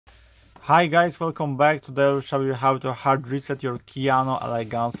Hi guys, welcome back. Today I'll show you how to hard reset your KIANO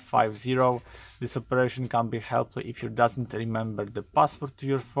Elegance 5.0. This operation can be helpful if you doesn't remember the password to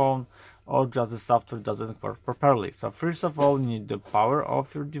your phone or just the software doesn't work properly. So first of all, you need the power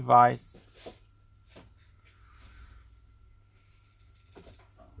of your device.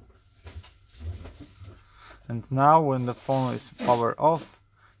 And now when the phone is power off,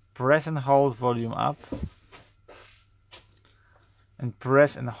 press and hold volume up and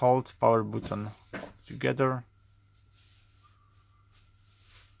press and hold power button together.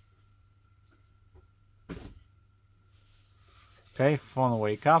 Okay, phone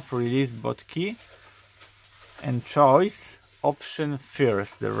wake up, release boot key and choice option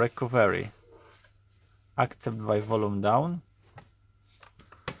first, the recovery. Accept by volume down.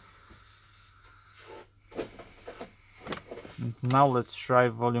 And now let's try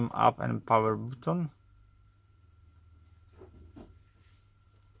volume up and power button.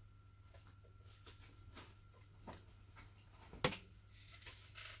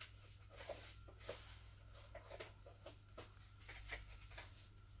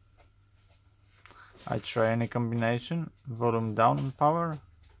 I try any combination, volume down and power.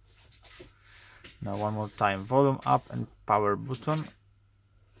 Now one more time, volume up and power button.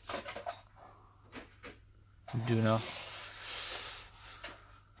 Do not.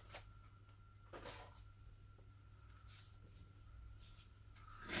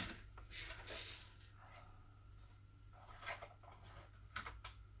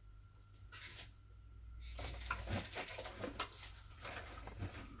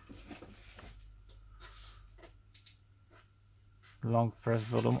 Long press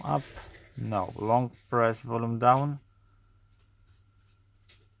volume up. No. Long press volume down.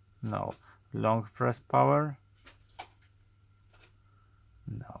 No. Long press power.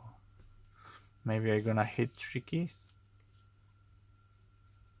 No. Maybe I'm gonna hit 3 keys.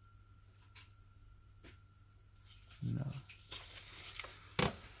 No.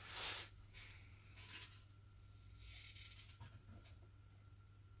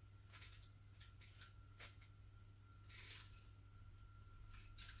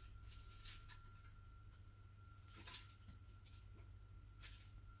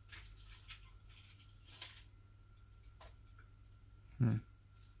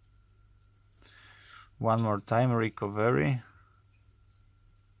 One more time, recovery.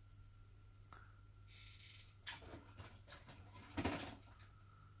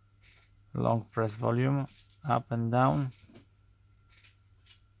 Long press volume up and down.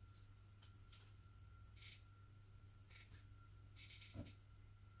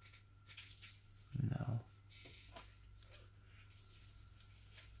 No.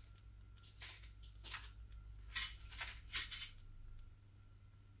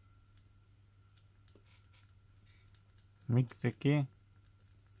 Mix the key.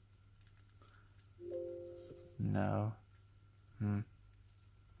 No.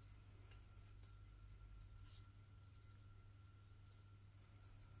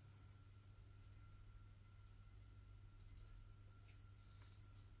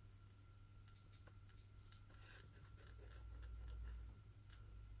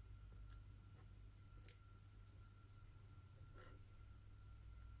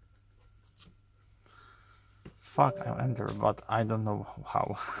 Fuck, I entered, but I don't know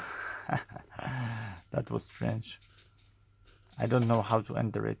how. That was strange. I don't know how to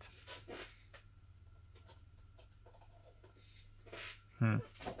enter it.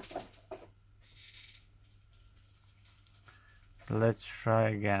 Let's try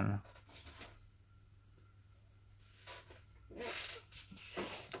again.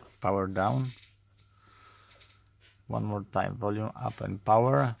 Power down. One more time, volume up and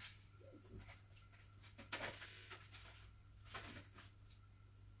power.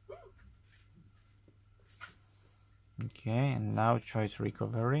 Okay, and now choice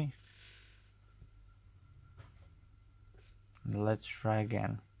recovery. Let's try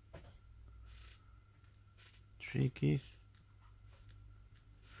again. 3 keys.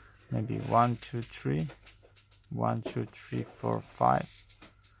 Maybe 1, 2, 3. 1, 2, 3, 4, 5.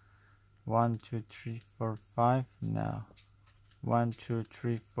 1, 2, 3, 4, 5. No. 1, 2,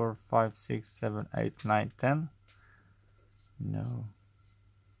 3, 4, 5, 6, 7, 8, 9, 10. No.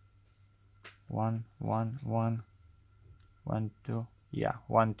 1, 1, 1. 1, 2. Yeah,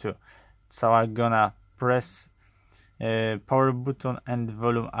 1, 2. So I'm gonna press power button and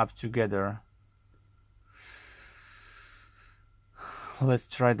volume up together. Let's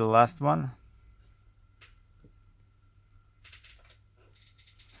try the last one.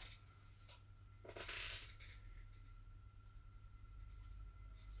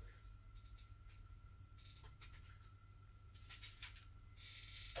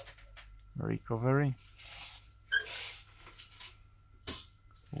 recovery.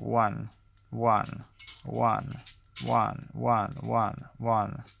 1 1 1 1 1 1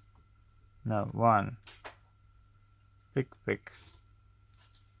 1. No, 1. Pick.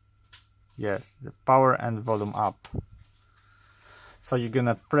 Yes, the power and volume up. So you're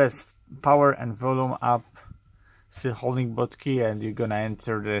gonna press power and volume up, still holding both key, and you're gonna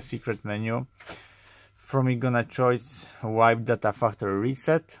enter the secret menu. From you're gonna choose wipe data factory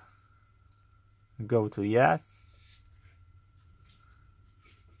reset. Go to yes.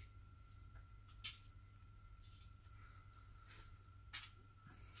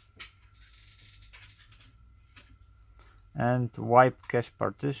 And wipe cache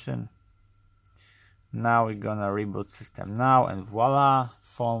partition. Now we're gonna reboot system now, and voila,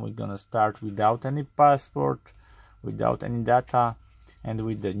 phone we're gonna start without any password, without any data, and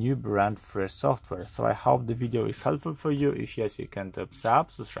with the new brand fresh software. So I hope the video is helpful for you. If yes, you can thumbs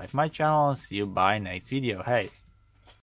up, subscribe my channel, and see you by next video. Hey!